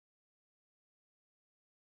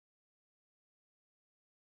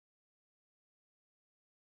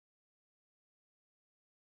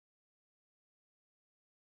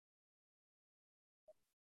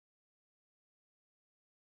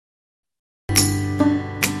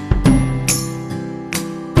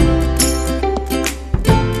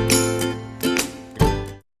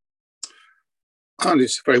And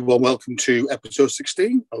it's a very warm welcome to episode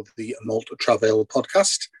 16 of the MalTravAle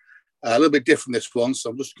podcast. A little bit different this one,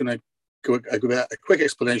 so I'm just going to give a quick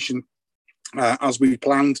explanation. As we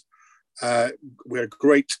planned, we had a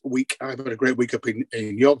great week. I've had a great week up in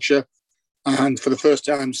Yorkshire. And for the first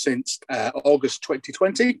time since August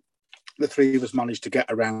 2020, the three of us managed to get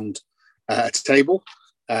around a table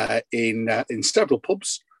in several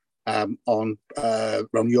pubs around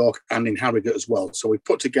York and in Harrogate as well. So we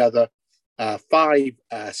put together 5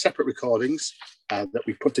 separate recordings that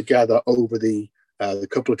we put together over the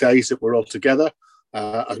couple of days that we're all together.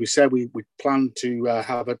 As we said, we planned to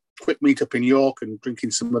have a quick meet-up in York and drink in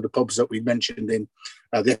some of the pubs that we mentioned in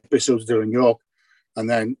the episodes during York. And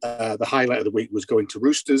then the highlight of the week was going to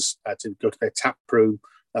Roosters to go to their tap room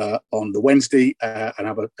on the Wednesday and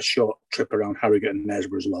have a short trip around Harrogate and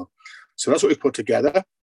Knaresborough as well. So that's what we've put together.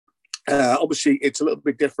 Obviously, it's a little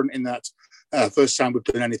bit different in that first time we've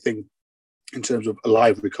done anything in terms of a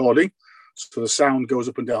live recording. So the sound goes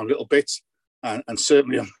up and down a little bit. And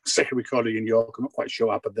certainly on the second recording in York, I'm not quite sure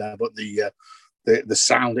what happened there, but the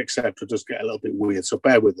sound, etc., does get a little bit weird. So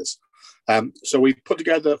bear with us. So we put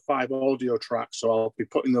together 5 audio tracks. So I'll be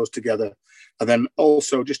putting those together. And then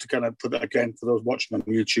also, just to kind of put that again, for those watching on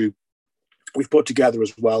YouTube, we've put together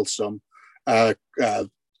as well some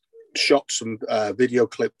shots, some video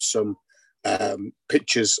clips, some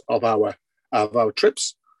pictures of our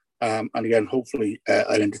trips. And again, hopefully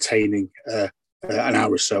an entertaining an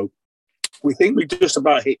hour or so. We think we just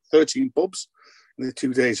about hit 13 pubs in the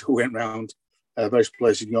 2 days we went round various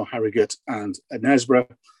places in York, Harrogate and Knaresborough.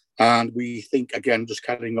 And we think, again, just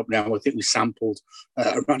carrying up now, I think we sampled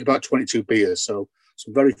around about 22 beers. So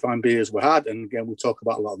some very fine beers were had. And again, we'll talk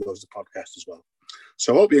about a lot of those in the podcast as well.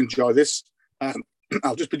 So I hope you enjoy this.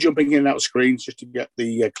 I'll just be jumping in and out of screens just to get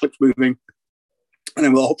the clips moving. And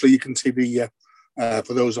then hopefully you can see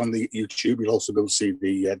for those on the YouTube, you'll also be able to see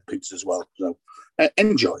the pictures as well. So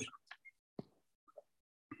enjoy.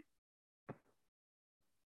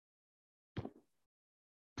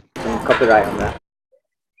 Copyright on that.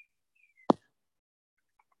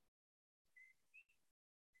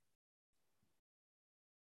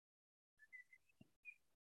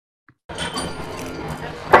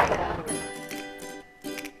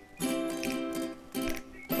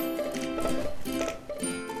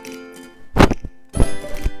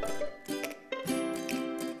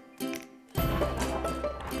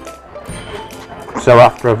 So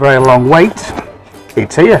after a very long wait,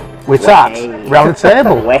 it's here. We're sat round the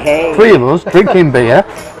table. 3 of us drinking beer.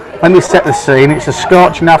 Let me set the scene. It's a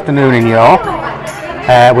scorching afternoon in York.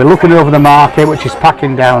 We're looking over the market, which is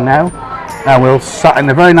packing down now. And we're sat in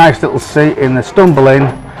a very nice little seat in the Stumble Inn.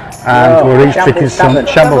 And we're each drinking some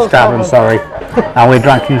Shambles Tavern, sorry. And we're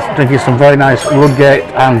drinking some very nice Ludgate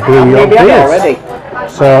and Blue York beers.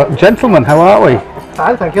 So, gentlemen, how are we?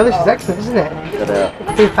 Fine, thank you. This is excellent, isn't it?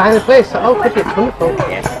 It's been fine a place. Oh, it's wonderful.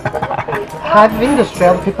 Hive of industry,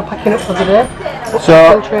 all the people packing up for the day.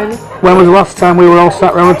 So, when was the last time we were all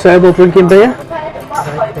sat around the table drinking beer?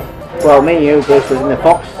 Well, me and you, Bruce, was in the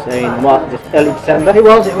Fox in just early December. It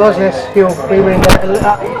was, yes. We were in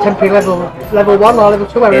temporary level 1 or level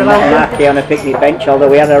 2. In that marquee on a picnic bench, although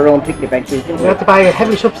we had our own picnic benches, didn't we? We had to buy a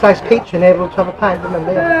heavily subsidised peach and able to have a pint,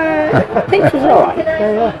 remember? Peach was alright.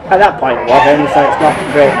 Yeah. At that point it was, only so it's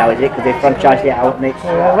not great now, is it? Because they franchised it out and it's...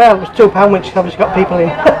 well, it was £2, which obviously got people in.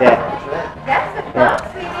 Yeah.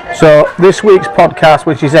 So this week's podcast,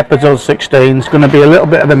 which is episode 16, is going to be a little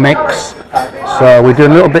bit of a mix. So we're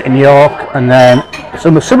doing a little bit in York, and then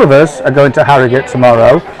some of us are going to Harrogate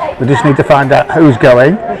tomorrow. We just need to find out who's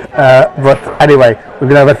going. But anyway, we're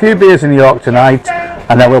going to have a few beers in York tonight,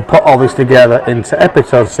 and then we'll put all this together into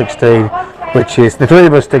episode 16, which is the 3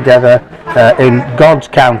 of us together in God's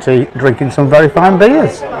County drinking some very fine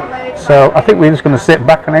beers. So I think we're just going to sit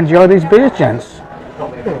back and enjoy these beers, gents.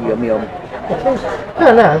 Yum yum.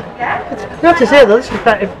 No. You have to say though, this is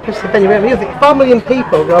quite impressive anyway. You think 4 million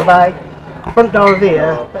people go by the front door of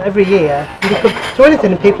here every year, and you could do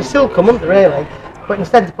anything and people still come, wouldn't they, really? But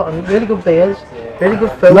instead they put on really good beers, really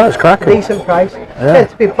good food, no, it's cracking. Decent price. Yeah,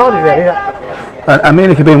 to be applauded really. And me and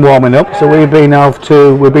Nick have been warming up, so we've been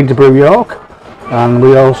to Brew York, and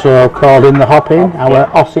we also called in the Hop In, our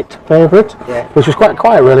Osset favourite, which was quite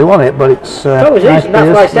quiet really, wasn't it? But it's nice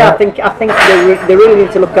that's why I say I think they really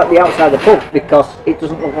need to look at the outside of the pub, because it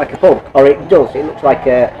doesn't look like a pub, or it does. It looks like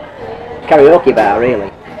a karaoke bar,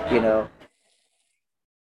 really. You know.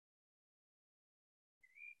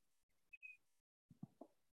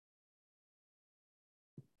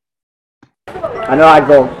 I know I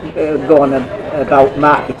go on about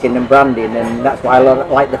marketing and branding, and that's why I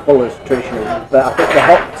like the Fuller's traditional. But I think the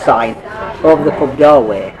hop sign over the pub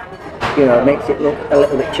doorway you know, makes it look a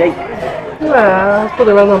little bit cheap. Well, it's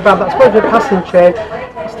probably a well-known brand, but I suppose with passing trade,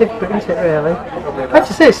 it's difficult, isn't it, really? I have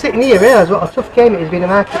to say, sitting here, realise what a tough game it has been a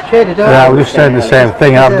market trader, don't Yeah, you? I was just saying the same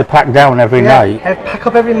thing. I have to pack down every night. Pack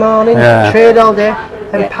up every morning, trade all day,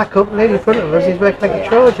 and pack up. The lady in front of us is working like a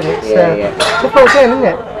Trojan. It's a tough old game, isn't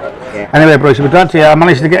it? Yeah. Anyway, Bruce, we're glad to I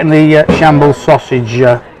managed to get in the Shambles sausage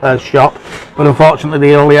shop, but unfortunately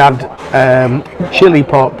they only had chili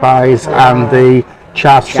pork pies and the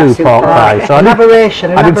char siu pork pie. So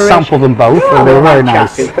I did sample them both, and they were very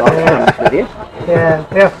nice. Yeah,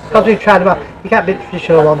 because we've tried them out. You can't beat the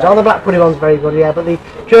traditional ones. All the black pudding ones are very good, yeah, but the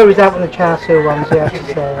jury's out with the char siu ones, yeah, I have to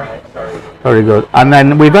say that. Very good. And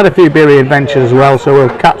then we've had a few beery adventures as well, so we'll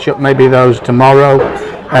catch up maybe those tomorrow.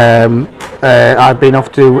 I've been off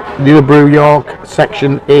to the other Brew York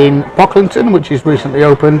section in Pocklington, which is recently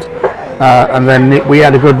opened, and then we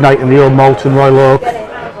had a good night in the old Malton Royal Oak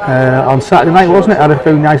on Saturday night, wasn't it? Had a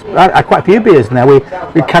few nice, had quite a few beers in there. We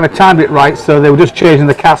kind of timed it right, so they were just changing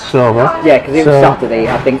the casks over. Yeah, because it was Saturday.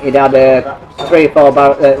 I think it had 2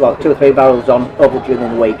 or 3 barrels on over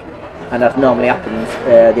during the week, and as normally happens,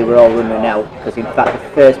 they were all running out. Because in fact, the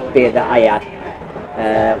first beer that I had.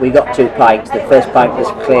 We got 2 pints. The first pint was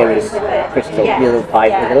clear as crystal, the other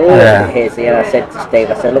pint was a little bit hazy, and I said to Steve,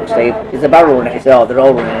 I said, look Steve, is the barrel running? He said, oh, they're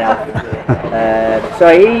all running out. So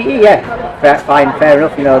fair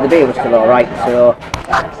enough, you know, the beer was still alright, so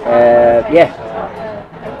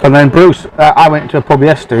And then Bruce, I went to a pub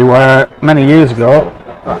yesterday where many years ago,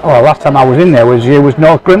 last time I was in there was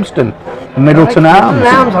North Grimston, Middleton Arms.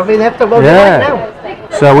 I've been there for right now.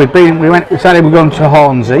 So we decided we're going to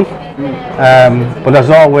Hornsey, but as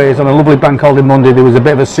always on a lovely bank holiday Monday there was a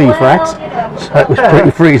bit of a sea threat, so it was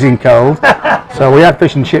pretty freezing cold. So we had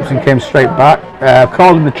fish and chips and came straight back.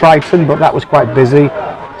 Called in the Triton, but that was quite busy.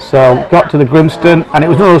 So got to the Grimston, and it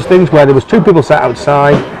was one of those things where there was 2 people sat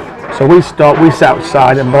outside. So we stopped, we sat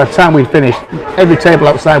outside, and by the time we finished, every table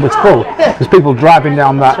outside was full. There's people driving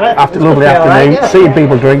down that lovely afternoon, seeing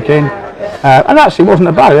people drinking, and actually it wasn't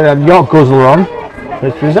a bad. It had York Guzzler on,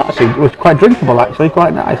 which was quite drinkable, actually,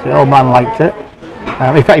 quite nice. The old man liked it.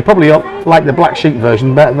 In fact, he probably liked the Black Sheep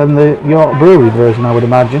version better than the York Brewery version, I would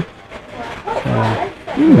imagine.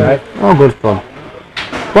 All good fun.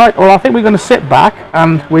 Right, well I think we're going to sit back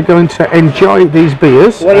and we're going to enjoy these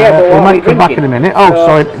beers. Well, yeah, we might come back in a minute.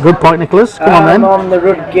 Sorry, good point, Nicholas. Come on then. I'm on the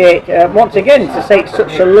Rudgate, once again, to say it's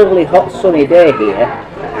such a lovely hot sunny day here,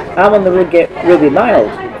 I'm on the Rudgate Ruby Mild.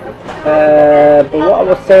 But what I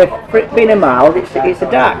would say, for it being a mild, it's a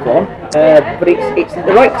dark one, but it's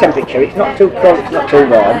the right temperature. It's not too cold, it's not too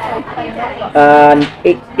warm, and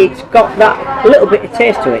it's got that little bit of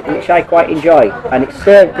taste to it, which I quite enjoy. And it's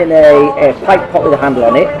served in a pipe pot with a handle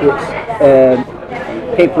on it. It's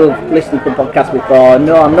people who've listened to the podcast before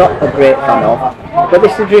know I'm not a great fan of, but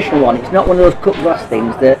this is a traditional one. It's not one of those cut glass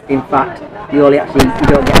things that, in fact, you don't get a full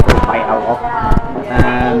pint out of.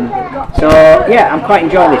 So yeah, I'm quite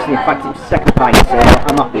enjoying this. In fact, it's the second pint, so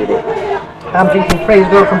I'm happy with it. I'm drinking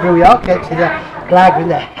Fraserville from Brew York. It's in a lager in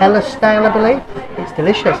the Hella style, I believe. It's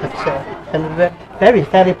delicious, I'd say, and very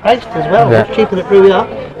fairly priced as well. Much cheaper than Brew York.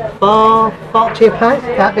 $4.40 a pint.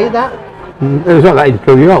 Can't beat that. It was not that in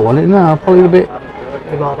Brew York, wasn't it? No, probably a bit.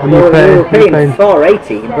 We were paying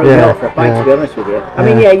 $4.80 in Brew York for a pint, to be honest with you. I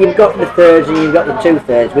mean, you've got the thirds and you've got the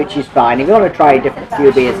 2/3, which is fine. If you want to try a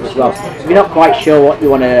few beers as well, so if you're not quite sure what you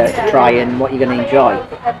want to try and what you're going to enjoy,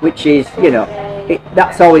 which is,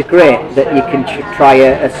 that's always great that you can try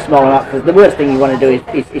a small amount, because the worst thing you want to do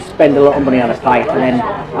is spend a lot of money on a pint and then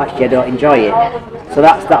actually I don't enjoy it. So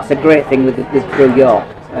that's a great thing with Brew York.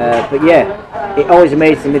 But yeah, it always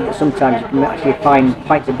amazes me that sometimes you can actually find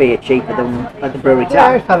pints of beer cheaper than at the brewery tap.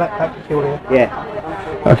 Yeah, I found that quite peculiar. Yeah.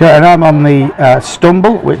 Okay, and I'm on the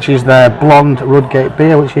Stumble, which is their blonde Rudgate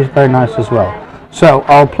beer, which is very nice as well. So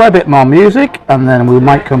I'll play a bit more music and then we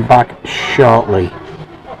might come back shortly.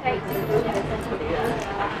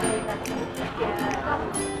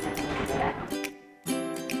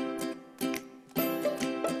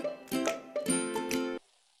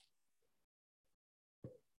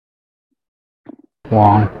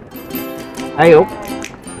 One. Hey up.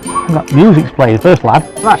 Music's playing first, lad.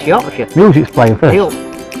 That's Yorkshire. Music's playing first. Hey up.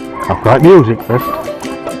 I've got music first.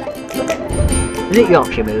 Is it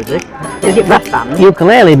Yorkshire music? Is it brass band?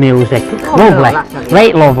 Ukulele music. Oh, lovely. No,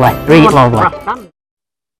 Great lovely. Great lovely. Brass band.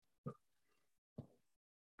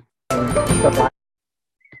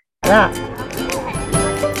 That.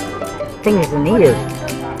 Fingers and ears.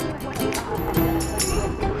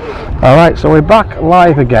 Alright, so we're back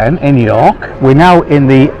live again in York. We're now in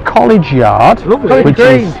the College Yard. Lovely. Which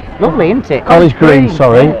Green. is Lovely, isn't it? College Green,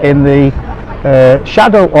 sorry, in the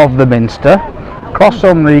shadow of the Minster. Cross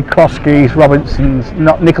on the Crosskeys, Robinson's,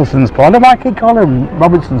 not Nicholson's pub. I don't know why I keep calling them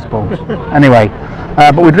Robinson's pubs. Anyway,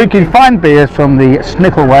 but we're drinking fine beers from the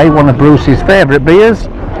Snickleway, one of Bruce's favourite beers,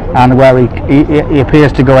 and where he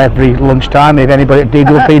appears to go every lunchtime. If anybody at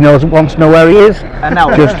DWP wants to know where he is,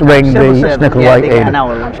 just ring the Snickleway in.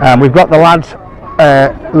 We've got the lads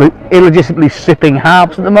illegitimately sipping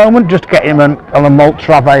halves at the moment, just getting them on a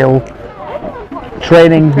MalTravAle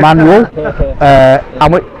training manual.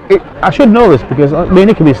 And I should know this because me and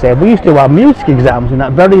Nick can be saying we used to do our music exams in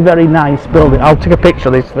that very, very nice building. I'll take a picture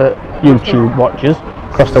of this for YouTube watchers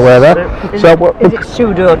across the way there. Is it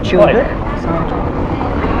pseudo-Tudor?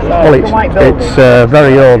 Well, it's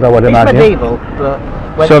very old, I would imagine. Medieval,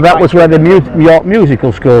 but so that was where the York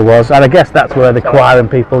Musical School was, and I guess that's where the choir and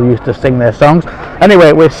people used to sing their songs.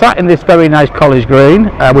 Anyway, we're sat in this very nice college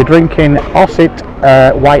green. We're drinking Osset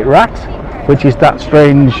White Rat, which is that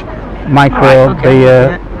strange micro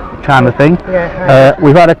beer kind of thing.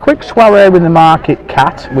 We've had a quick soiree with the Market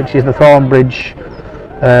Cat, which is the Thornbridge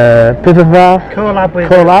Pivovar collab with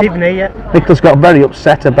Divney, Nicholas got very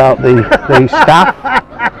upset about the staff,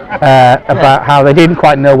 about how they didn't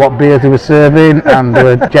quite know what beers they were serving, and they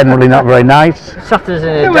were generally not very nice. Satters in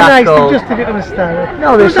They a were dark nice, old... they just didn't understand.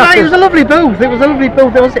 No, it was a lovely booth. It was a lovely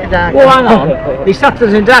booth. It wasn't a dark. Well, hang on. The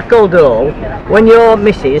Satters in a dark old hall. When your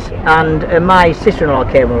missus and my sister-in-law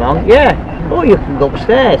came along, you can go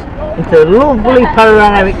upstairs into lovely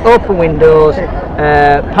panoramic open windows,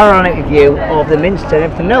 panoramic view of the Minster and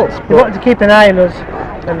everything else. They wanted to keep an eye on us,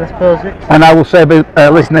 and I suppose And I will say,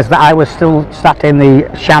 listeners, that I was still sat in the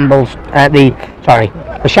Shambles, the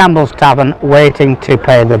Shambles Tavern, waiting to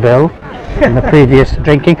pay the bill in the previous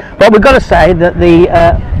drinking. But we've got to say that the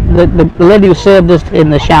lady who served us in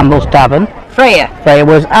the Shambles Tavern, Freya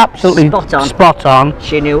was absolutely spot on.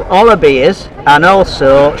 She knew all her beers, and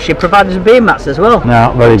also she provided us beer mats as well.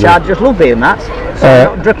 No, very good. I just love beer mats,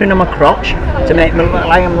 so not dripping on my crotch to make me look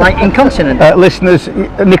like I'm like incontinent. Listeners,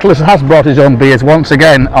 Nicholas has brought his own beers once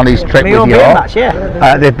again on his trip with York.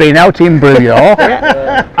 They've been out in Brew York.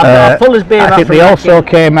 Fuller's beer I think they also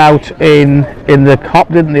came out in the Cop,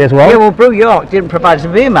 didn't they, as well? Yeah, well, Brew York didn't provide us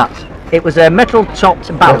beer mats. It was a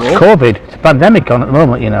metal-topped barrel. It's COVID. It's a pandemic on at the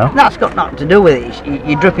moment, you know. That's got nothing to do with it.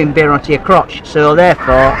 You're dripping beer onto your crotch. So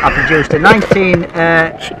therefore, I produced a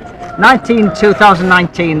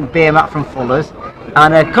 2019 beer mat from Fuller's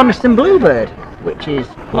and a Coniston Bluebird, which is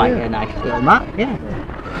like a nice little mat. Yeah.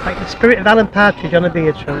 like the spirit of Alan Partridge on a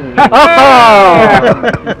beer tray.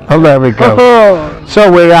 Oh, there we go.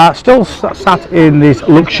 So we are still sat in this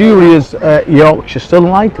luxurious Yorkshire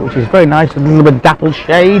sunlight, which is very nice, a little bit of dappled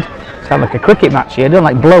shade. Sound like a cricket match here, don't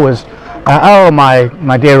like blowers. Oh,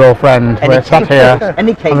 my dear old friend, we're sat here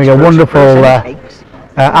having a wonderful.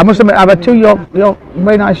 I must admit, I've had two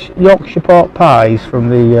very nice Yorkshire pork pies from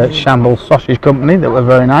the Shambles Sausage Company that were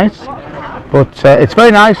very nice. But it's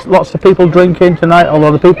very nice, lots of people drinking tonight,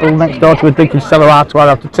 although the people next door to us drinking Stella Artois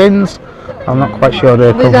out of tins. I'm not quite sure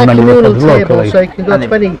they come from any of the locally. So you can go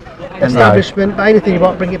to any establishment, buy anything you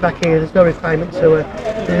want, bring it back here. There's no requirement to a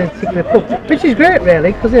particular pub, which is great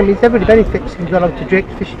really, because it means everybody benefits. You can go along to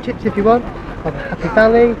drink fish and chips if you want, or Happy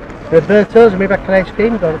Valley, Roberto's, maybe back an ice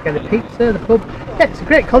cream, go and get a pizza, the pub. Yeah, it's a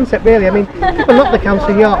great concept really. I mean, people knock the council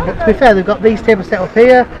in York, but to be fair, they've got these tables set up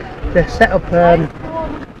here, they're set up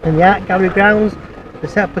in the art gallery grounds, they're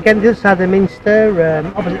set up again the other side of the Minster,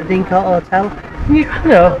 opposite the Dean Court Hotel. And you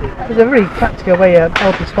know, there's a very practical way of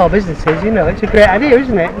helping small businesses, you know, it's a great idea,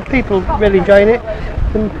 isn't it? And people really enjoying it,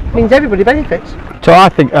 and it means everybody benefits. So I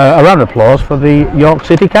think a round of applause for the York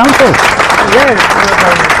City Council. Yeah,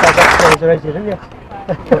 it's a resident, yes.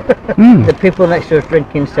 The people next to us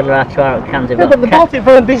drinking Stella Artois out of cans. Yeah, but they bought it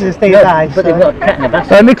for a business, they died. But they've got a cat in the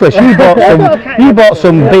basket. Nicholas, you bought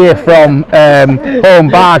some beer from Home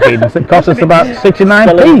Bargains that cost us about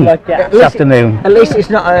 69p this afternoon. At least it's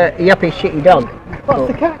not a yappy shitty dog. What's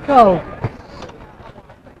the cat called?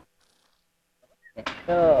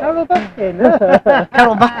 Carol Baskin.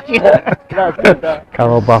 Carol Baskin.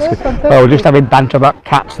 Carol Baskin. Well, we're just having banter about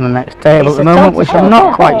cats on the next table at the moment, which I'm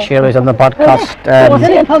not quite sure is on the podcast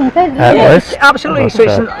list. Absolutely, so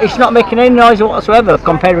it's not making any noise whatsoever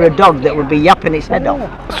compared to a dog that would be yapping its head off.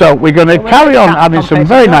 So we're going to carry on having some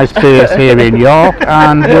very nice beers here in York,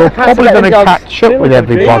 and we're probably going to catch up with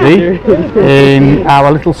everybody in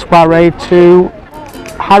our little soiree to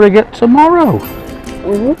Harrogate tomorrow.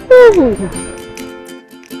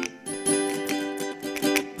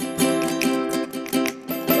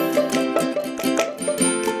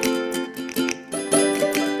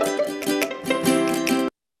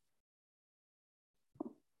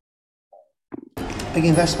 Big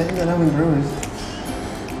investment in brewing.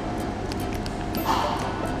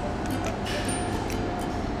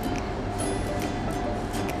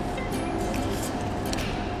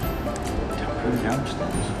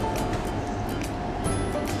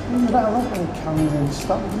 They don't have any cans in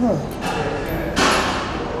stock, do they?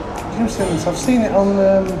 I've seen it on.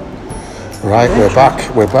 Right, we're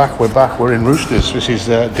back. We're in Roosters. This is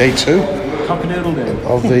day 2 Cock-a-doodle day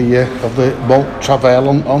of the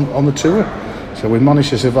MalTravAle on the tour. So we managed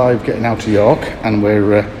to survive getting out to York, and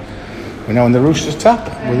we're now in the Roosters tap.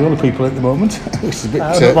 We're the only people at the moment, which is a bit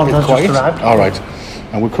quiet. All right,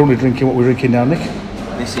 and we're currently drinking what we're drinking now, Nick.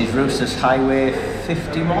 This is Roosters Highway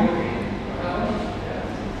 51.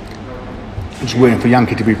 Just waiting for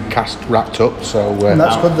Yankee to be wrapped up. So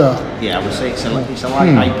That's good though. Yeah, I would say it's a light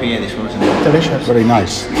IPA. This one, isn't it? Delicious. very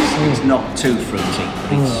nice. It's not too fruity,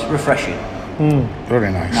 but it's refreshing.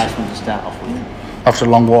 Very nice. Nice one to start off with. After a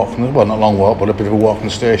long walk not a long walk, but a bit of a walk from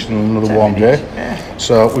the station and another warm day. Yeah.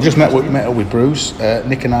 So we just met up with Bruce.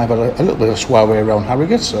 Nick and I have had a little bit of a soiree around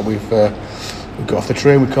Harrogate. So we got off the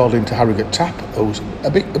train. We called into Harrogate Tap. It was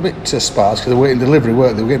a bit sparse because they were waiting delivery,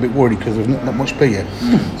 weren't they? We were getting a bit worried because there was not much beer.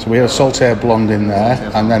 So we had a Saltaire Blonde in there,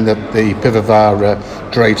 and then the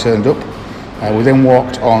Pivovar Dre turned up. We then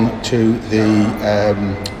walked on to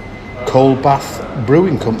the Cold Bath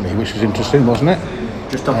Brewing Company, which was interesting, wasn't it?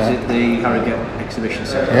 Just opposite the Harrogate exhibition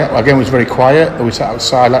centre. Yeah, again, it was very quiet. We sat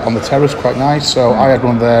outside on the terrace, quite nice. So I had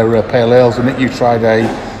one of their pale ales, and Nick, you tried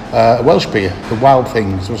a Welsh beer, the Wild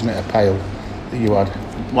Things, wasn't it? A pale that you had.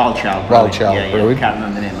 Wild Child Brewing. I can't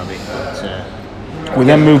remember the name of it. But, we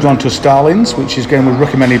then moved on to Starlings, which is again was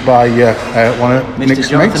recommended by one of Mr. Nick's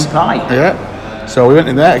Jonathan mates. Pye. Yeah. So we went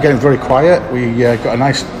in there. Again, very quiet. We got a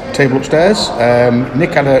nice table upstairs.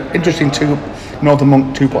 Nick had an interesting Northern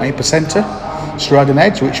Monk 2.8%. Stradon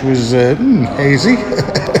Edge, which was hazy,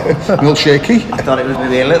 a little shaky. I thought it was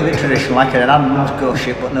maybe a little bit traditional, like an animal's ghost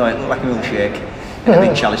ship, but no, it looked like a milkshake in a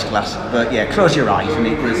big chalice glass. But yeah, close your eyes, and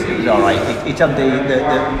it was all right. It had the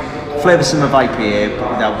flavoursome of IPA, but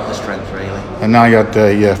without the strength really. And now you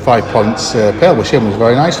had 5 points pale, which was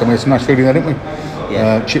very nice. I mean, it's a nice food in there, didn't we?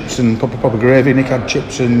 Yeah. Chips and proper gravy. Nick had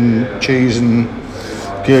chips and cheese and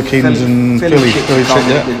gherkins and Philly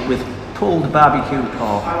with pulled barbecue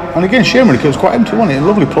pork. And again, Shamrock, it was quite empty, wasn't it? A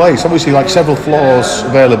lovely place. Obviously, like several floors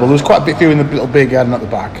available. There was quite a few in the little beer garden at the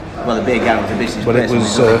back. Well, the beer garden was a business but place. It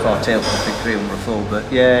was 4 tables, I think 3 of them were full.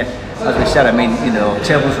 But yeah, as we said, I mean,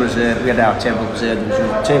 tables reserved. We had our table reserved. There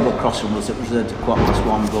was a table across from us that was reserved at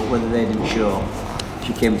 1:15. But whether they didn't show,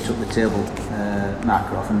 she came and took the table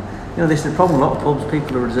marker off. And this is the problem. A lot of pubs,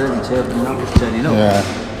 people are reserving tables and not just turning up.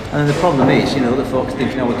 Yeah. And then the problem is, the folks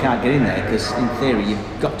think, we can't get in there because in theory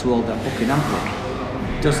you've got to hold that booking ample.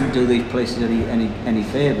 Doesn't do these places any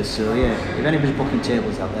favours. So yeah, if anybody's booking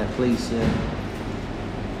tables out there, please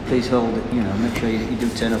hold it. Make sure you do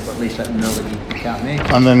turn up. At least let them know that you can't make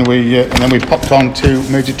it. And then we popped on to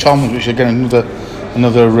Major Tom's, which is again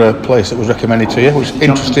another place that was recommended to you, which was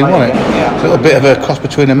interesting, wasn't it? Yeah. A little bit of a cross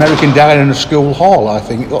between American diner and a school hall, I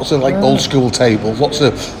think. Lots of old school tables, lots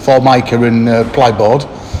of formica and plyboard.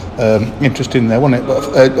 Interesting there, wasn't it?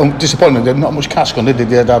 But disappointing, they had not much cask on, did they?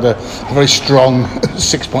 They had a very strong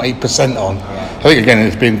 6.8% on. I think again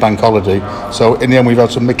it's been bank holiday. So in the end we've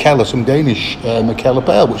had some Mikkeller, some Danish Mikkeller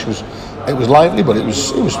Pale, which was lively, but it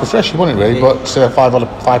was refreshing, wasn't it really? But £5 a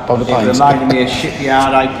pint. It reminded me of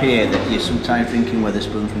Shipyard IPA that you're sometimes drinking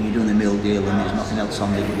Wetherspoons when you're doing the meal deal and there's nothing else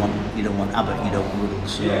on that you don't want Abbott, you don't want Ruddle.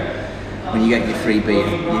 So when you get your free beer,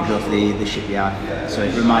 you go for the Shipyard. So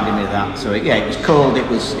it reminded me of that. So it was cold, it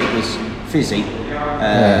was fizzy.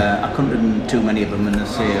 I couldn't have too many of them, and I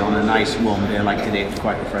say on a nice warm day like today, it was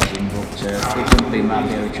quite refreshing. But it wouldn't be my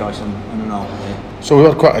daily choice on a normal day. So we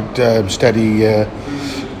had quite a steady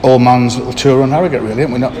old man's little tour on Harrogate, really,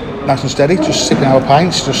 haven't we? Not nice and steady, just sipping our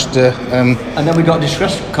pints, and then we got a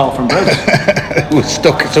distress call from Bruce. We're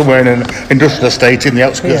stuck somewhere in an industrial estate in the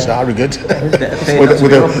outskirts of Harrogate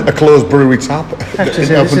with a closed brewery tap.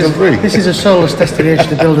 This is a soulless destination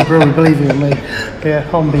to build a brewery, believe you me. Yeah,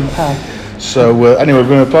 Hornbeam Pie. So anyway, we're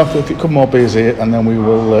going to plan for a couple more beers here, and then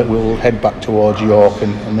we'll head back towards York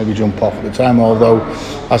and maybe jump off at the time. Although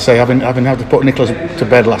I say, having had to put Nicholas to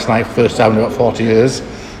bed last night, first time in about 40 years.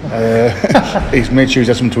 He's made sure he's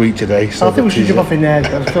had something to eat today. So I think we should jump off in there.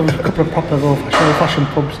 There's a couple of proper old-fashioned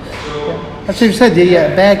pubs. As you said, the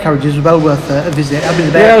bear carriages are well worth a visit. I've been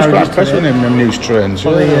to the bear carriages. I was quite impressed with them news trains.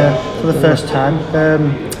 For the first time.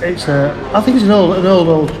 I think it's an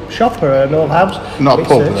old shop or an old house. Not a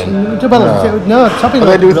pub then? No, it's something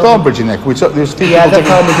like... They do with Thornbridge in there? There's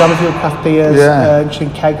Thornbridge on a few craft beers,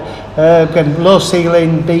 interesting keg. Again, low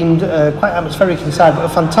ceiling, beamed, quite atmospheric inside, but a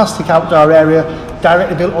fantastic outdoor area,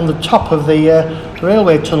 directly built on the top of the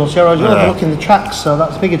railway tunnel. So you're overlooking the tracks, so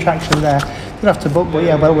that's a big attraction there. You'd have to book, but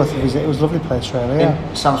yeah, well worth a visit. It was a lovely place, really.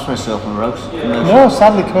 Yeah. Sam Smith's open roast. No,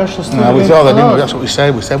 sadly, commercial still. No, we thought that, didn't we? That's what we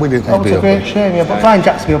said. We said we didn't think It's it'd be a open. great shame, yeah. But fine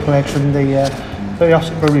Jack to be open later in the very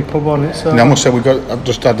Ossett Brewery pub on it. So. And I must say, I've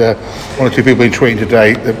just had one or two people been tweeting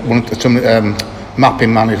today. Some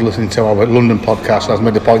mapping man is listening to our London podcast. Has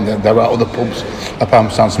made the point that there are other pubs apart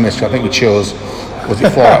from Sam Smith's. I think we chose, was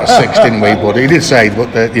it 4 out of 6, didn't we? But he did say,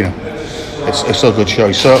 but you know, it's still a good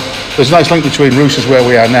choice. So there's a nice link between Roosters where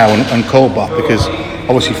we are now and Coldbath, because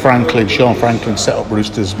obviously Sean Franklin set up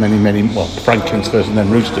Roosters Franklin's first and then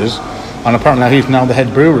Roosters, and apparently he's now the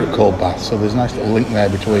head brewer at Coldbath. So there's a nice little link there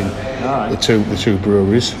between the two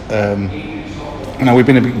breweries. Now we've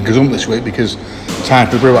been a bit gazumped this week because Time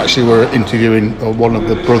for Brew actually were interviewing one of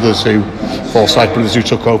the brothers Forsyth brothers who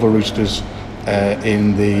took over Roosters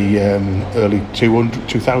in the early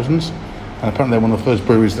 2000s. And apparently they're one of the first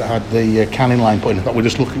breweries that had the canning line put in. In fact,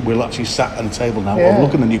 we're actually sat at a table now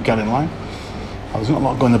overlooking the new canning line. There's not a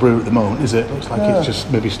lot going in the brewery at the moment, is it? Looks like it's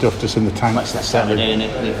just maybe stuff just in the tanks. That's Saturday, isn't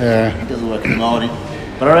it? It doesn't work in the morning.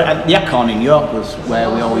 But the Acorn in York was where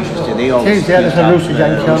we always used to. They always there's a Roosters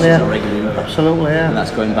Yankee on there. Absolutely, yeah. And that's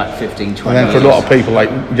going back 15, 20 And then for a lot of people, like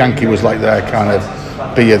Yankee was like their kind of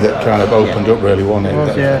beer that kind of opened up really, wasn't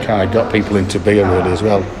it? That kind of got people into beer really as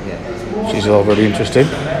well. Which is all very interesting.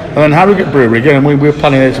 And then Harrogate Brewery again, we were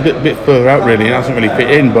planning it's a bit further out really, it hasn't really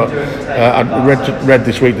fit in, but I read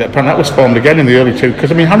this week that apparently that was formed again in the early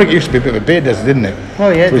because I mean Harrogate used to be a bit of a beer desert, didn't it? Oh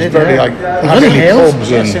yeah, it was did, very like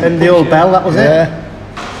pubs and the old Bell, that was it.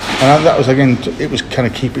 And that was again, it was kind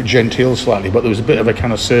of keep it genteel slightly, but there was a bit of a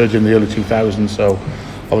kind of surge in the early 2000s, so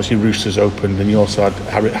obviously Roosters opened, and you also had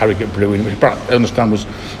Harrogate Brewing, which I understand was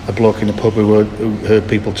a bloke in a pub who heard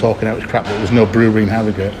people talking out his crap, but there was no brewery in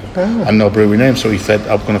Harrogate and no brewery name, so he said,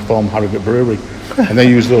 I'm going to form Harrogate Brewery. And they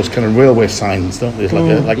use those kind of railway signs, don't they? It's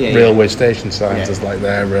like railway station signs as like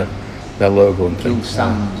their logo and things.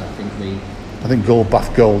 I think Gold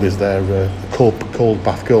Bath Gold is their Cold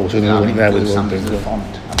Bath Gold, so there's a link there with one thing. The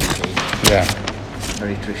font, yeah.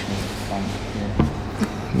 Very traditional font.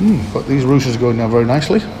 But these Roosters are going down very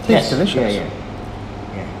nicely. Yes, delicious. Yeah.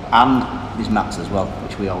 And there's mats as well,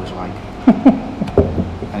 which we always like.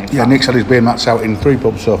 Nick's had his beer mats out in 3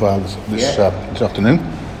 pubs so far this afternoon.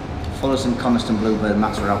 Fuller's and Coniston Bluebird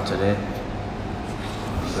mats were out today.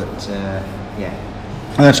 But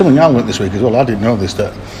And then something I learnt this week as well, I didn't know this,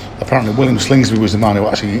 that apparently William Slingsby was the man who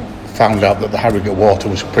actually found out that the Harrogate water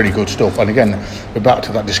was pretty good stuff. And again, we're back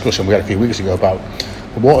to that discussion we had a few weeks ago about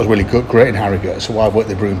the water's really good, great in Harrogate, so why weren't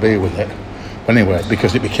they brewing beer with it? But anyway,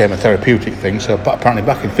 because it became a therapeutic thing. So apparently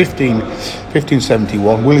back in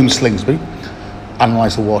 1571, William Slingsby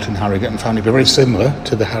analysed the water in Harrogate and found it very similar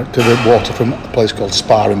to the water from a place called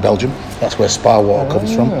Spa in Belgium. That's where Spa water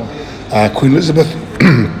comes from. Queen Elizabeth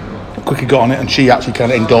quickly got on it, and she actually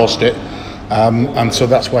kind of endorsed it. And so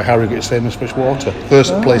that's why Harrogate is famous for its water.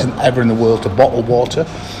 First place ever in the world to bottle water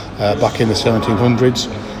back in the 1700s.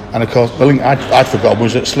 And of course, the link I'd forgotten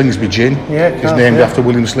was that Slingsby Gin is named after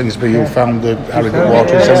William Slingsby, who found the Harrogate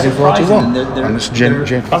water in 1741. And it's gin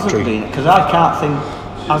factory. Because I can't think,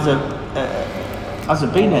 has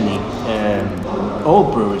there been any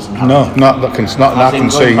old breweries in Harrogate? No, not I can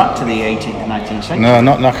see. Back to the 18th and 19th century. No,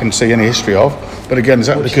 not I can see any history of. But again, is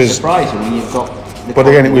that which because? Is surprising when you've got. But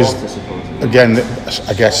again, it was again,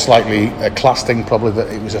 I guess, slightly a class thing. Probably that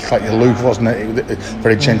it was a slightly aloof, wasn't it? It was a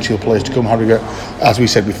very genteel place to come. Harrogate, as we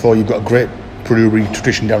said before, you've got a great brewery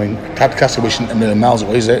tradition down in Tadcaster, which isn't a million miles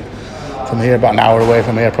away, is it? From here, about an hour away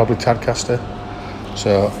from here, probably Tadcaster.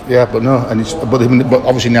 So yeah, but no, and but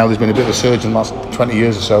obviously now there's been a bit of a surge in the last 20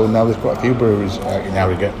 years or so, and now there's quite a few breweries in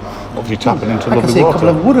Harrogate, obviously tapping into lovely water. I can see a couple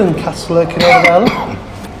of wooden casks lurking over there. Look.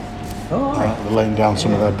 They're laying down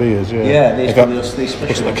some of their beers. Yeah, these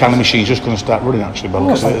the canning machine's just going to start running actually, by the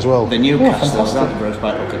look of it as well. The new castles, that grows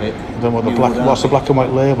by the look of it. Then what's the black and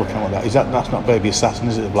white label come with that? That's not Baby Assassin,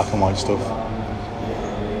 is it? The black and white stuff.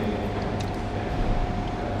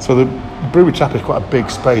 So the brewery tap is quite a big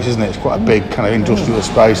space, isn't it? It's quite a big kind of industrial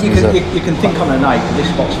space. You can think on a night this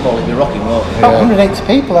spot's full, it'd be rocking, won't it? About 180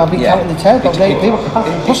 people, I'll be counting the table, 180 people,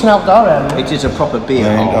 plus an outdoor area. It is a proper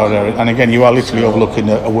beer hall. And again, you are literally overlooking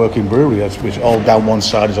a working brewery, which all down one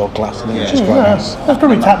side is all glass, which is quite nice. That's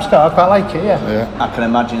brewery tap start, I quite like it, yeah. I can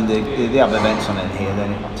imagine they have events on it here,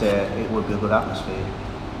 then it would be a good atmosphere.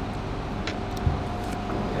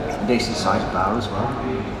 A decent sized bar as well.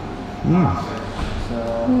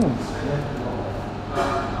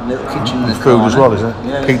 A little kitchen and food as well, is it?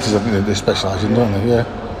 Yeah. Pizzas, I think they specialise in, don't they? Yeah.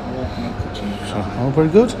 So, very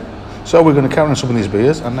good. So we're going to carry on some of these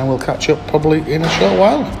beers, and then we'll catch up probably in a short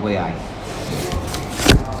while. We are.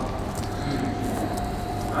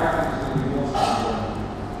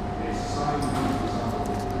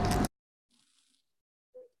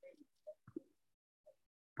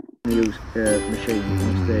 use machine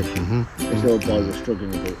on station. This old boy was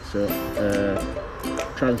struggling with it, so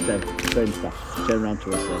Transdev train staff turned around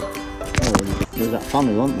to us and said, oh, there was that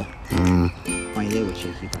family, wasn't there? Why, they were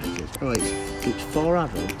cheeky bastards. Oh, it's 4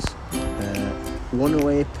 adults, 1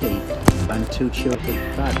 OAP and 2 children.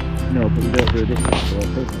 No, but we don't do this for all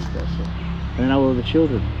people, I suppose. So. And then how old are the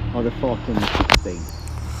children? Oh, they're 14 and 16.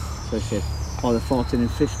 So I said, oh, they're 14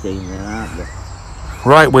 and 15 then, aren't they?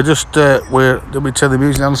 Right, we're just, did we turn the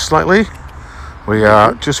music down slightly? We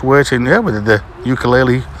are just waiting, with the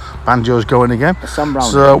ukulele banjos going again.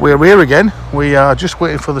 So we're here again. We are just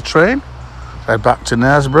waiting for the train. Head back to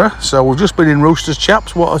Knaresborough. So we've just been in Roosters,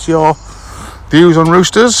 chaps. What are your views on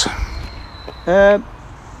Roosters?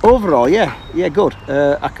 Overall, yeah, good.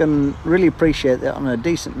 I can really appreciate that on a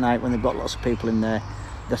decent night when they've got lots of people in there,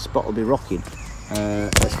 the spot will be rocking.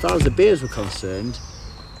 As far as the beers were concerned,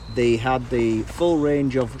 they had the full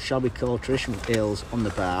range of, shall we call, traditional ales on the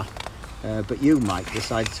bar. But you, Mike,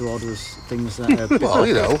 decided to order us things that are well,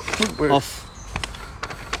 you know, off.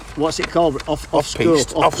 What's it called? Off piste,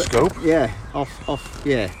 scope. off scope. Yeah, off.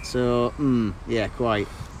 Yeah. So, yeah, quite.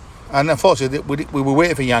 And unfortunately, we were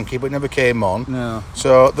waiting for Yankee, but it never came on. No.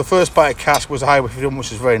 So the first bite of cask was a highway film,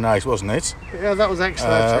 which was very nice, wasn't it? Yeah, that was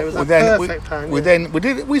excellent. It was a perfect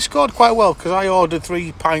time. We scored quite well because I ordered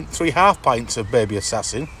 3 half pints of Baby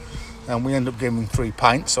Assassin, and we ended up giving 3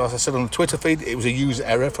 pints. So as I said on the Twitter feed, it was a user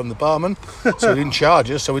error from the barman, so he didn't charge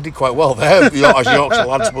us. So we did quite well there, as Yorkshire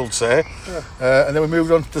lads will say. And then we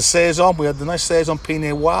moved on to the saison. We had the nice saison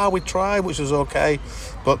Pinot Noir we tried, which was okay.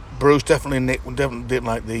 But Bruce definitely didn't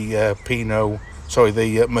like the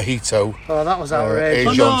the mojito. Oh, that was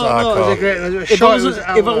outrageous. No, it was a great.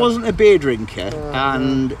 If I wasn't a beer drinker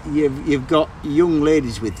and you've got young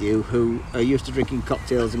ladies with you who are used to drinking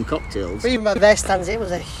cocktails, even by their stands, it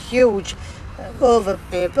was a huge, over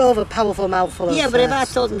powerful mouthful. Yeah, but if I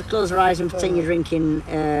told them to close their eyes and pretend you're drinking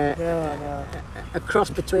a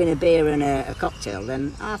cross between a beer and a cocktail,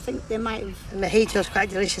 then I think they might have. The mojito's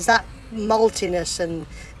quite delicious. That maltiness and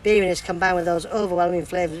beeriness combined with those overwhelming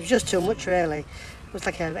flavours, it was just too much, really. It was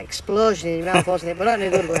like an explosion in your mouth, wasn't it? But not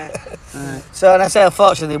in a good way. So, and I say,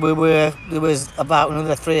 unfortunately, there was about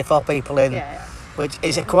another 3 or 4 people in, which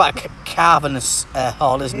is quite a cavernous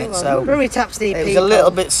hall, isn't it? So brewery taps need it was a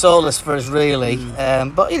little bit soulless for us, really.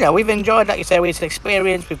 But we've enjoyed, like you say, it's an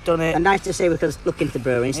experience. We've done it. And nice to see we could look into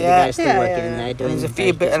brewing. So the guys still working in there doing. There's a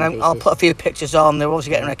few bits, and I'll put a few pictures on. They're also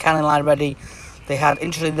getting a canning line ready. They had,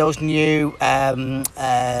 interestingly, those new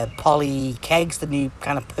poly kegs, the new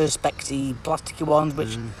kind of perspex-y, plasticky ones,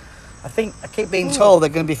 which I keep being told they're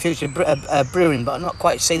going to be future brewing, but I'm not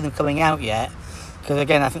quite seeing them coming out yet. Because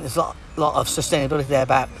again, I think there's a lot of sustainability there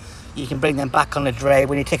about you can bring them back on a dray.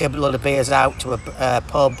 When you take a load of beers out to a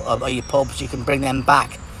pub or your pubs, you can bring them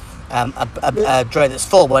back. A dray that's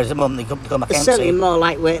full, whereas at the moment they come back empty. It's certainly more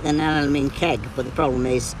lightweight than an aluminium keg, but the problem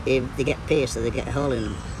is if they get pierced or they get a hole in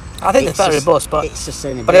them. I think they're very robust,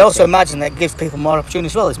 but I also imagine that gives people more opportunity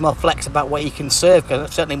as well. There's more flex about what you can serve,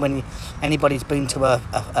 because certainly when anybody's been to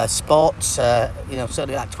a sports,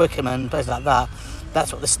 certainly like Twickenham and places like that,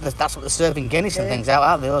 that's what they're serving Guinness and things out,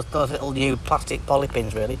 aren't they? Those little new plastic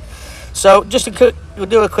polypins, really. So just we'll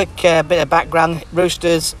do a quick bit of background.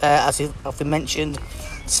 Roosters, as you often mentioned,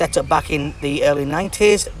 set up back in the early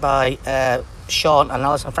 90s by Sean and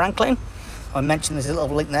Alison Franklin. I mentioned there's a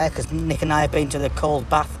little link there because Nick and I have been to the Cold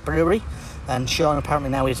Bath Brewery, and Sean apparently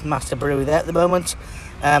now is master brewery there at the moment.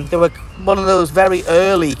 They were one of those very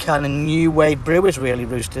early kind of new wave brewers, really,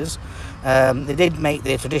 Roosters. They did make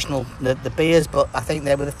the traditional the beers, but I think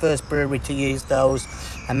they were the first brewery to use those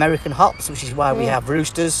American hops, which is why we have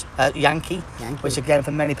Roosters, Yankee, which again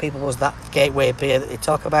for many people was that gateway beer that they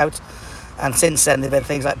talk about. And since then they've had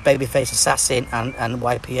things like Babyface Assassin and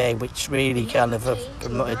YPA, which really kind of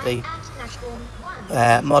promoted the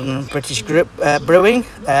modern British brewing.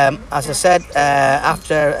 As I said,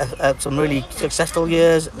 after some really successful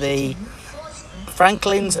years, the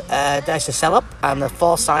Franklins decided to sell up, and the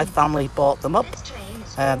Forsyth family bought them up.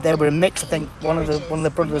 They were a mix. I think one of the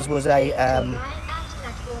brothers was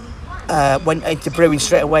went into brewing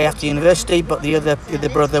straight away after university, but the other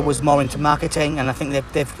brother was more into marketing, and I think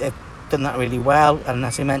they've done that really well. And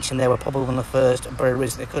as I mentioned, they were probably one of the first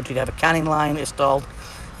breweries in the country to have a canning line installed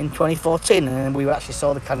in 2014, and then we actually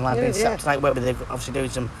saw the canning line being set up tonight, where they're obviously doing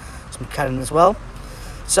some canning as well.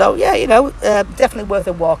 So definitely worth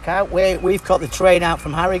a walk out. We've got the train out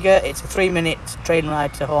from Harrogate. It's a 3-minute train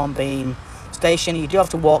ride to Hornbeam station. You do have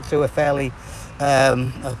to walk through a fairly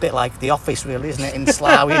a bit like The Office, really, isn't it? In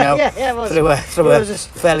Slough, you know, it was. through a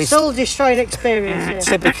fairly soul-destroying experience.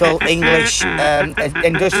 typical English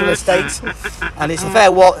industrial estate, and it's a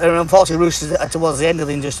fair walk. And unfortunately, Roosters are towards the end of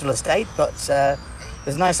the industrial estate, but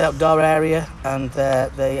there's a nice outdoor area, and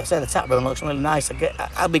I say the tap room looks really nice.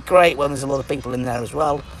 It'll be great when there's a lot of people in there as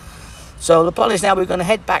well. So the plan is now we're going to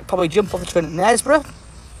head back, probably jump on the train at Knaresborough.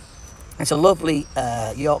 It's a lovely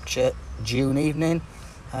Yorkshire June evening.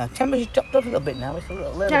 Temperature's dropped up a little bit now. It's a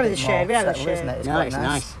little bit more settled, isn't it? It's no, quite it's nice.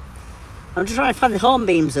 nice. I'm just trying to find the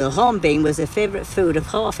hornbeams though. Hornbeam was the favourite food of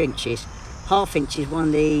hawfinches. Hawfinch is one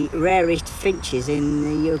of the rarest finches in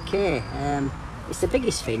the UK. It's the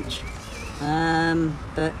biggest finch.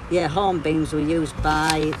 But yeah, hornbeams were used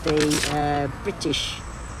by the British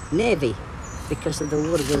Navy because of the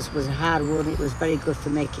wood was hard wood. It was very good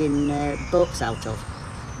for making boats out of.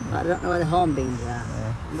 I don't know where the hornbeams are.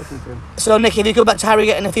 Yeah. I'm looking for them. So, Nick, if you go back to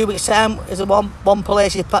Harrogate in a few weeks' time, is there one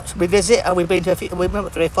place you perhaps revisit? And we've been to we've been to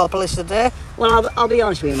 3 or 4 places a day. Well, I'll be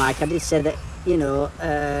honest with you, Mike. I did say that, you know,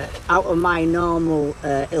 out of my normal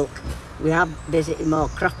ilk, we have visited more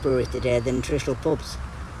craft breweries today than traditional pubs.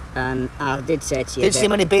 And I did say to you, Didn't see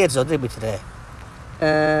many beards, though, did we today?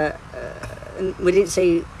 We didn't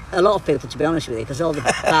see a lot of people, to be honest with you, because all the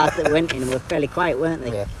bars that we went in were fairly quiet, weren't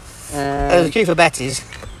they? Yeah. There was a queue for Betty's.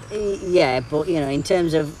 Yeah, but you know, in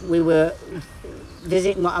terms of we were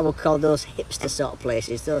visiting what I would call those hipster sort of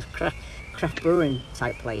places, those craft brewing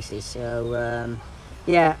type places. So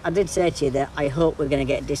yeah, I did say to you that I hope we're going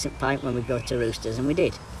to get a decent pint when we go to Roosters, and we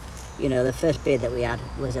did. You know, the first beer that we had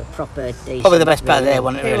was a proper decent. Probably the best part of the day,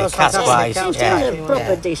 wasn't it? Really, cask-wise. Yeah, a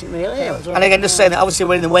proper decent real ale. And again, just saying that obviously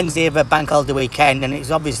we're in the Wednesday of a bank holiday weekend, and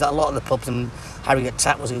it's obvious that a lot of the pubs and Harrogate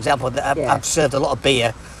Tap was an example that I've served a lot of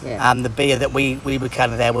beer, and the beer that we were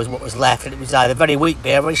kind of there was what was left, and it was either very weak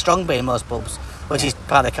beer, very strong beer in most pubs, which is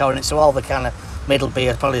part of the current. So all the kind of middle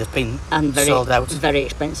beer probably has been sold out. Very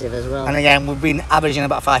expensive as well. And again, we've been averaging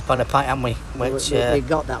about £5 a pint, haven't we? Which we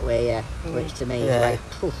got that way, yeah. Which to me is like,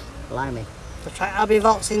 poof, blimey. I'll be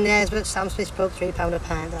vaulting Knaresborough, Sam Smith's pub, £3 a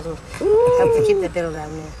pint. That'll help to keep the bill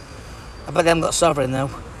down there. I bet they haven't got Sovereign though.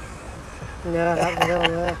 No, that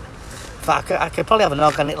will. I could probably have an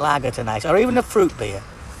organic lager tonight, or even a fruit beer.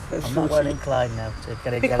 I'm not well inclined now to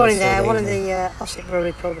get it. Big one in there, one of the Ossett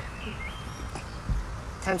Brewery pub.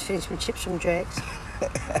 Time to finish some chips from Drake's.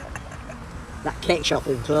 That cake shop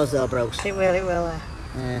will close though, bros. It will.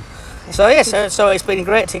 So yeah, so it's been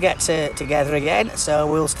great to get together again. So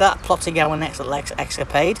we'll start plotting our next little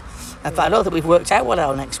escapade. In fact, I don't think we've worked out what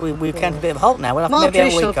our next. We've kind of a bit of a halt now. We'll have more maybe have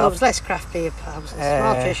a traditional week pubs, off. less craft beer pubs.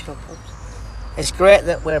 More traditional pubs. It's great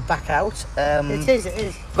that we're back out. It is.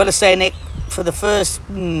 I've got to say, Nick, for the first,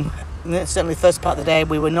 certainly the first part of the day,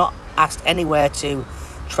 we were not asked anywhere to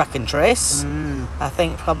track and trace. I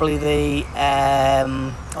think probably the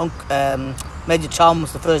Major Tom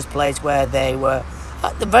was the first place where they were.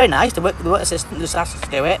 They're very nice. The work assistant just asked us to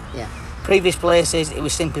do it. Yeah. Previous places, it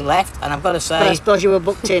was simply left, and I've got to say. But I suppose you were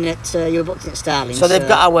booked in at Starling. So they've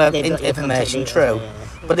got our information, true. Yeah.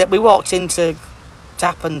 But we walked into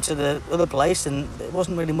Tap and to the other place, and there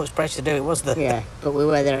wasn't really much pressure to do it, was there? Yeah, but we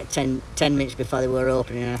were there at 10 minutes before they were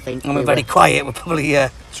opening, I think. And we're very quiet. We're probably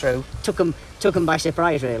true. Took them by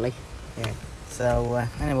surprise, really. Yeah. So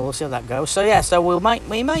anyway, we'll see how that goes. So yeah, so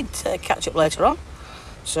we might catch up later on.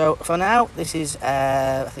 So for now, this is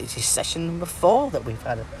I think this is session number 4 that we've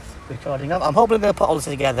had a recording of. I'm hoping we're going to put all this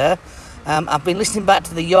together. I've been listening back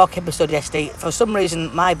to the York episode yesterday. For some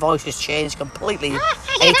reason, my voice has changed completely.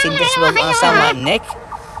 18 decibels, and I sound like Nick.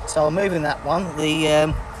 So I'm moving that one.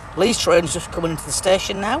 The Leeds train's just coming into the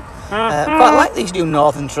station now. Quite like these new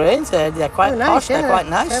northern trains. They're quite posh. They're quite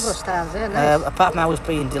nice. Turbo styles, nice. Apart from ours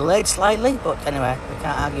being delayed slightly, but anyway, we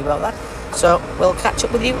can't argue about that. So we'll catch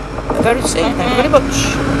up with you very soon. Thank you very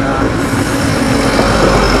much.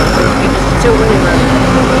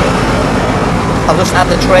 I'll just have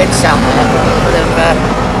the train sound there. A bit of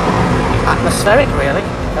atmospheric, really.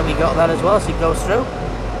 Have you got that as well as it goes through?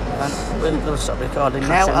 And we're going to stop recording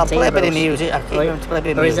now. I'll play a bit of music. I'll keep going to play a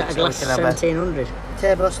bit of music. Or is that a glass 1700?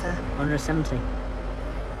 Turbo style. 170.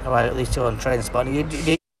 Alright, at least 2 on train spot.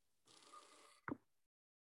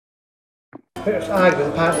 It's hard with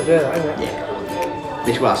the pint to do that, isn't it?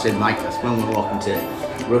 This is what I said, Mike. That's when we were walking to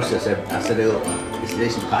Roosters. I said, oh, it's a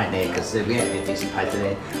decent pint here because we ain't a decent pint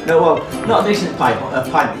today. No, well, not a decent pint, but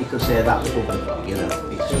a pint that you could say that's probably, you know,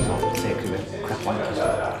 it's just not taking a crap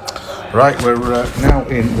wanky. Right, we're now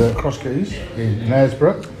in the Cross Keys in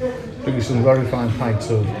Knaresborough, drinking some very fine pints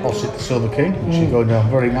of Ossett Silver King, which is going down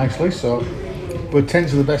very nicely. So we're 10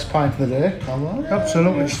 to the best pint of the day.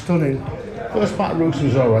 Absolutely stunning. First pint of Roosters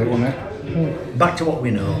was alright, wasn't it? Back to what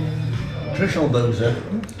we know. traditional boozer,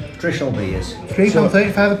 traditional beers.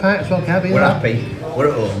 £3.35 a pint as well, can't be We're that. happy. We're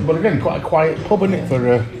at home. But again, quite a quiet pub, isn't it, for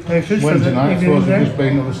just Wednesday for night? I the suppose evening, we've just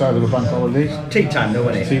been on the side of the bank holidays. Tea time, though,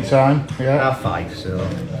 isn't it? Tea time, yeah. 5:30, so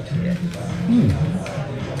yeah.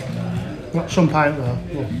 Not some pint though.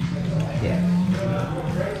 Yeah.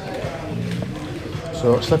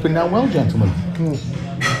 So it's slipping down well, gentlemen.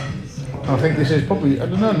 I think this is probably, I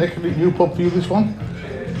don't know, Nick, a new pub for you, this one?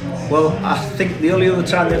 Well, I think the only other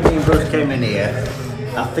time that me and Bruce came in here,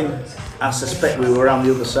 I suspect we were around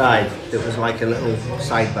the other side. There was like a little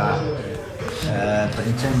sidebar. But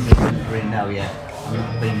in terms of brewing now, yeah, I've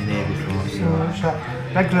not been there before. So. It's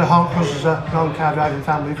a regular haunt because there's a non-car driving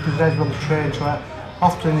family because they're on the train, so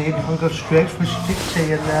often in the evening I go straight for stick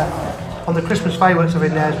tea and on the Christmas fireworks of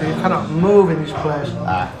in there, you cannot move in this place.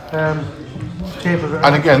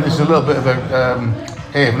 And again, this is a little bit of a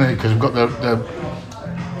haven, isn't it? Because we've got the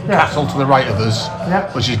castle to the right of us,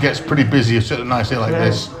 which gets pretty busy at a nice day like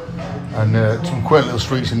this. And some quaint little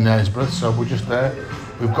streets in Knaresborough, so we're just there.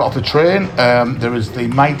 We've got off the train, there is the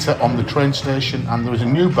Mitre on the train station, and there is a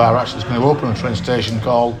new bar actually that's going to open on the train station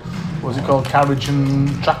called, what's it called, Track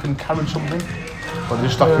and Carriage something? But they're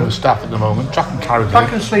just talking to the staff at the moment. Track and Carriage.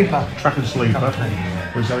 Track and Sleeper. Track and Sleeper,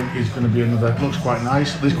 which I think is going to be another, looks quite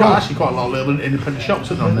nice. There's actually quite a lot of little independent shops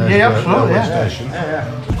sitting on there. Yeah, absolutely, station.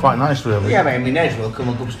 It's quite nice, really. Yeah, I mean, Ned will come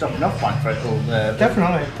a good stopping off point for a little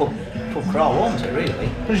Definitely. pub crawl, won't it, really?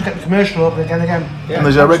 We just get the commercial open again. Yeah. And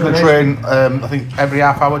there's a regular train, I think, every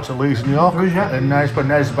half hour to Leeds and York. There is, yeah. And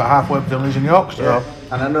Knaresborough about halfway between Leeds and York. So. Yeah.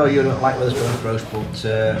 And I know you don't like Wetherspoons roast, but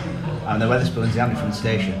I know Wetherspoons is handy from the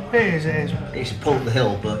station. It is. It's a pub up the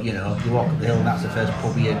hill, but you know, you walk up the hill and that's the first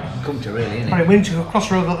pub you come to, really, isn't it? Right, we need to go across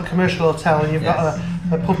the road, got the commercial hotel, and you've got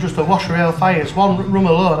a pub just a washer ale fires. One room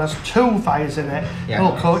alone has 2 fires in it.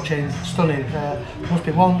 All coaching, stunning. Must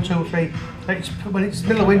be 1, 2, 3. When it's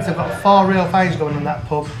middle of winter, they've got 4 real fires going in that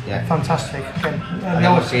pub. Yeah. Fantastic. And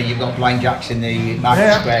obviously you've got Blind Jacks in the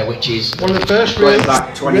Market Square, which is one of the first going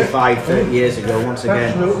back 25, 30 years ago. Once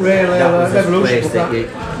again, that was the place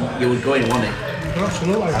that you would go in, wasn't it?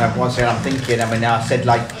 Absolutely. And once again, I'm thinking. I mean, I said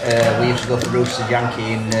like we used to go to Roosters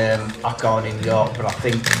Yankee in Harrogate in York, but I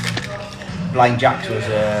think Blind Jacks was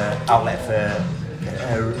an outlet for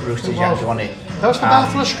Roosters Yankee, wasn't it? That was the bar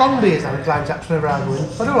full of strong beers now, Blind Jacks whenever I go in.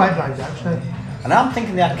 I do like Blind Jacks. And I'm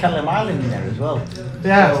thinking they had Kelly Island in there as well.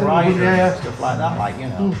 Yeah, Stuff like that, like, you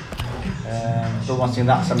know. But one thing,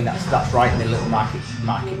 that's right in the little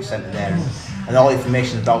market centre there, and all the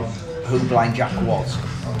information about who Blind Jack was.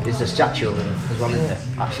 There's a statue of him as well, isn't there?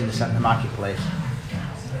 Actually in the centre marketplace.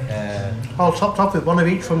 All topped off with one of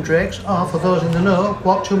each from Drake's. Or for those in the know,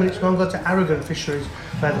 walk 2 minutes more and go to Harrogate Fisheries,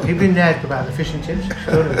 where the people in there can buy the fishing chips.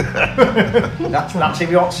 That's if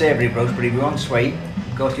you want savoury, bros, but if you want sweet,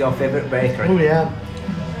 go to your favourite bakery. Oh yeah.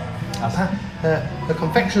 The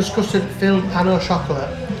confectioner's custard filled pan au chocolate.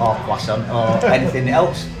 Or croissant, or anything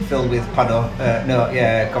else filled with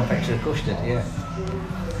confectioner's custard, yeah.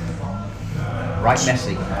 Right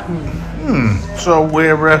messy. So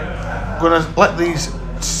we're going to let these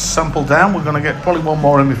sample down. We're going to get probably one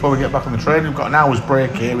more in before we get back on the train. We've got an hour's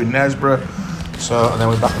break here in Knaresborough. So, and then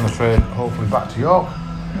we're back on the train, hopefully back to York.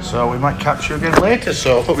 So we might catch you again later.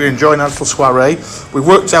 So hope you're enjoying our little soiree. We've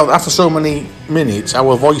worked out after so many minutes,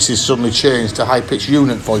 our voices suddenly changed to high-pitched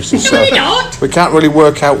unit voices. So we can't really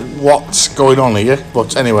work out what's going on here.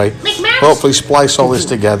 But anyway, hopefully splice all this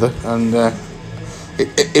together. And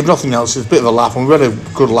if nothing else, it's a bit of a laugh. And we've had a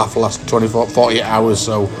good laugh the last 24, 48 hours.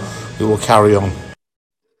 So we will carry on.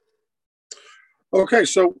 Okay,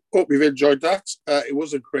 so hope you've enjoyed that. It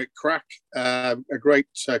was a great crack, a great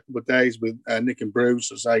couple of days with Nick and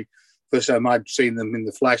Bruce. As I first time I'd seen them in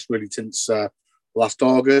the flesh really since last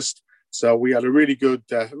August. So we had a really good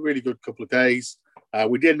couple of days.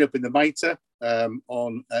 We did end up in the Mitre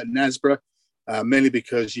on Knaresborough, mainly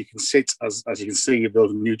because you can sit, as you can see if you're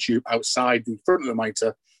on YouTube, outside the front of the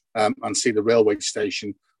Mitre and see the railway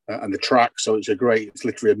station and the track. So it's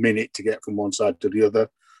literally a minute to get from one side to the other.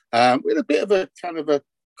 We had a bit of a kind of a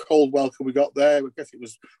cold welcome we got there. I guess it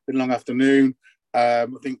was a long afternoon. I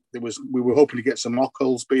think we were hoping to get some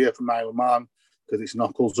Knuckles beer from Isle of Man because it's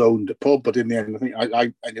Knuckles owned pub, but in the end, I think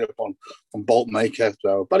I ended up on Bolt Maker.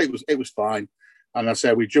 So, but it was fine. And I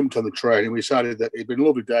said we jumped on the train and we decided that it'd been a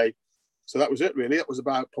lovely day. So that was it really. It was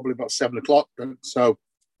probably about 7 o'clock. So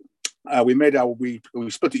we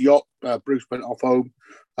split at York. Bruce went off home.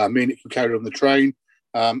 Me and Nick carried on the train.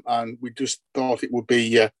 And we just thought it would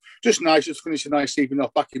be just nice to finish a nice evening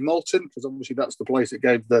off back in Malton, because obviously that's the place that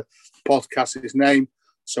gave the podcast its name.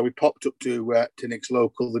 So we popped up to Nick's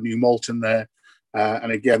local, the new Malton there.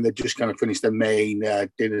 And again, they just kind of finished their main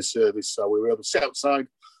dinner service. So we were able to sit outside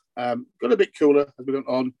Got a bit cooler as we went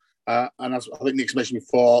on. And as I think Nick's mentioned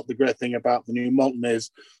before, the great thing about the new Malton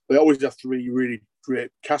is they always have 3 really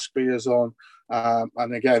great cask beers on.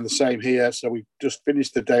 And again, the same here. So we just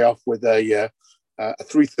finished the day off with a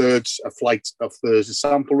 3/3 a flight of Thursday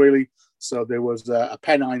sample, really. So there was a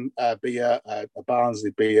Pennine beer, a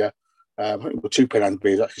Barnsley beer, I think it were 2 Pennine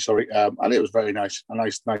beers actually, sorry. And it was very nice, a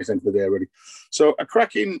nice end of the day, really. So a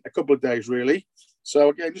cracking a couple of days, really. So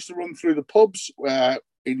again, just to run through the pubs,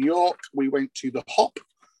 in York, we went to the Hop,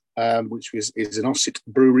 which is an Ossett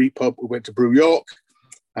brewery pub. We went to Brew York.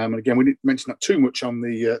 And again, we didn't mention that too much on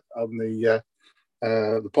the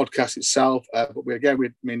podcast itself, but me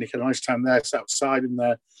and Nick had a nice time there. It's outside in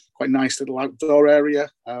their quite nice little outdoor area.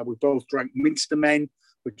 We both drank Minster Men,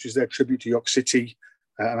 which is their tribute to York City,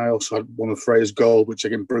 and I also had one of Freya's Gold, which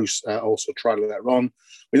again Bruce also tried later on.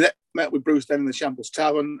 We met with Bruce then in the Shambles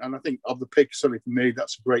Tavern, and I think of the pick, certainly for me,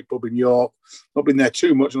 that's a great pub in York. Not been there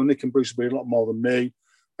too much. I know Nick and Bruce have been a lot more than me.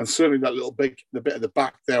 And certainly that the bit at the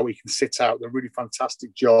back there where you can sit out, a really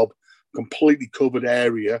fantastic job, completely covered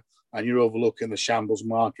area, and you're overlooking the Shambles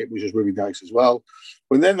Market, which is really nice as well.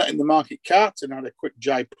 We then met in the market cart and had a quick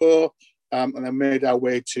jaipur, and then made our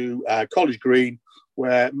way to College Green,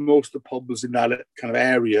 where most of the pubs in that kind of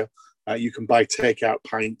area, you can buy takeout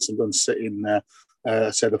pints and go and sit in the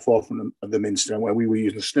forefront of the Minster, where we were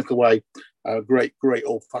using the Snickleway, a great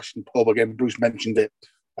old-fashioned pub. Again, Bruce mentioned it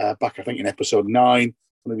back, I think, in episode 9.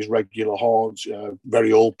 One of his regular haunts,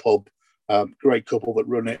 very old pub, great couple that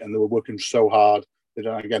run it, and they were working so hard.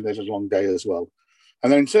 Again, there's a long day as well.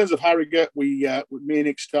 And then in terms of Harrogate, me and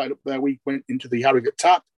Nick started up there. We went into the Harrogate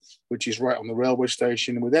Tap, which is right on the railway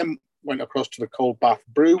station. And we then went across to the Cold Bath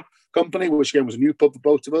Brew Company, which again was a new pub for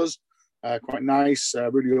both of us. Quite nice,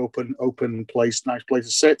 really open place, nice place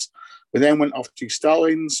to sit. We then went off to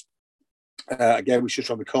Stallings. Again, we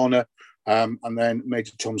shut on the corner, and then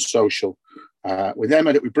Major Tom's Social. We then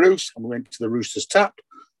met up with Bruce, and we went to the Roosters Tap.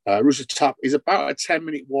 Roosters Tap is about a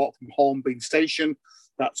 10-minute walk from Hornbeam Station.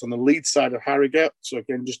 That's on the lead side of Harrogate. So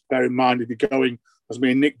again, just bear in mind, if you're going, as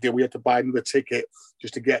me and Nick did, we had to buy another ticket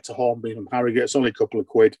just to get to Hornbeam from Harrogate. It's only a couple of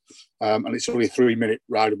quid, and it's only a 3-minute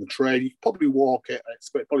ride on the train. You can probably walk it. It's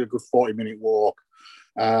probably a good 40-minute walk.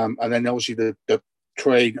 And then obviously the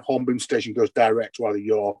train, Hornbeam Station, goes direct to either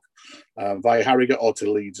York, via Harrogate, or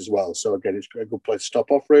to Leeds as well. So again, it's a good place to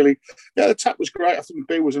stop off, really. Yeah, the tap was great. I think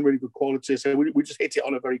the beer was in really good quality. So we just hit it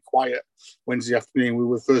on a very quiet Wednesday afternoon. We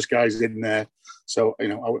were the first guys in there. So,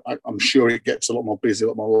 I'm sure it gets a lot more busy, a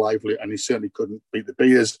lot more lively, and he certainly couldn't beat the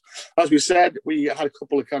beers. As we said, we had a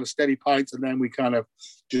couple of kind of steady pints, and then we kind of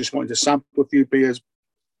just wanted to sample a few beers.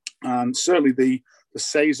 And certainly the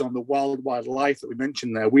Saison, the Wild Life that we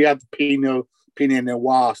mentioned there, we had the Pinot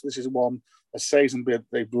Noir. So this is a Saison beer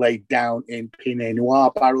they've laid down in Pinot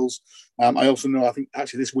Noir barrels. I also know, I think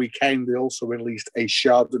actually this weekend they also released a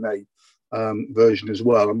Chardonnay version as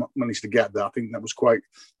well. I managed to get that. I think that was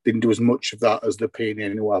didn't do as much of that as the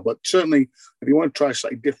Pinot Noir. But certainly, if you want to try a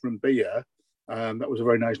slightly different beer, that was a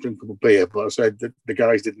very nice drinkable beer. But I said the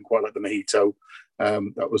guys didn't quite like the mojito.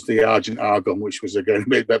 That was the Argent Argon, which was again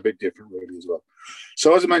a bit different really as well.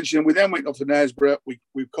 So as I mentioned, we then went up to Knaresborough.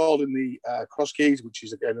 We called in the Cross Keys, which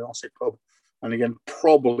is again an Ossett pub, and again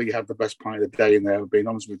probably had the best pint of the day in there, being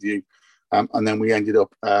honest with you. And then we ended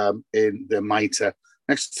up in the Mitre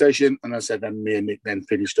next station, and as I said, then me and Nick then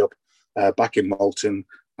finished up back in Malton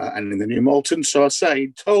and in the new Malton. So I'd say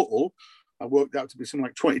in total, I worked out to be something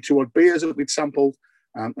like 22 odd beers that we'd sampled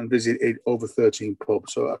and visited over 13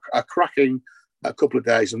 pubs. So a cracking couple of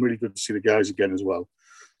days, and really good to see the guys again as well.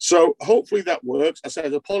 So hopefully that works. I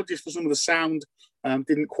said apologies for some of the sound.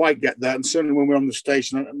 Didn't quite get that, and certainly when we were on the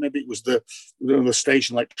station, maybe it was the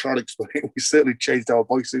station electronics, but we certainly changed our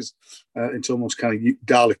voices into almost kind of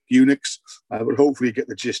Dalek eunuchs. But hopefully you get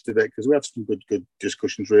the gist of it, because we had some good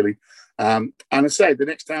discussions really. And I say the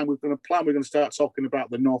next time we're going to start talking about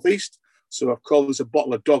the Northeast. So I've called this a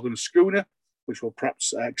bottle of dog and a schooner, which we'll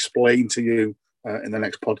perhaps explain to you in the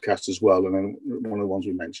next podcast as well, and then one of the ones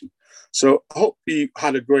we mentioned. So I hope you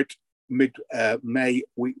had a great mid-May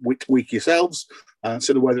week yourselves.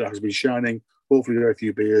 So the weather has been shining. Hopefully there are a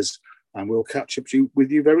few beers, and we'll catch up with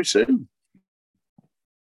you very soon.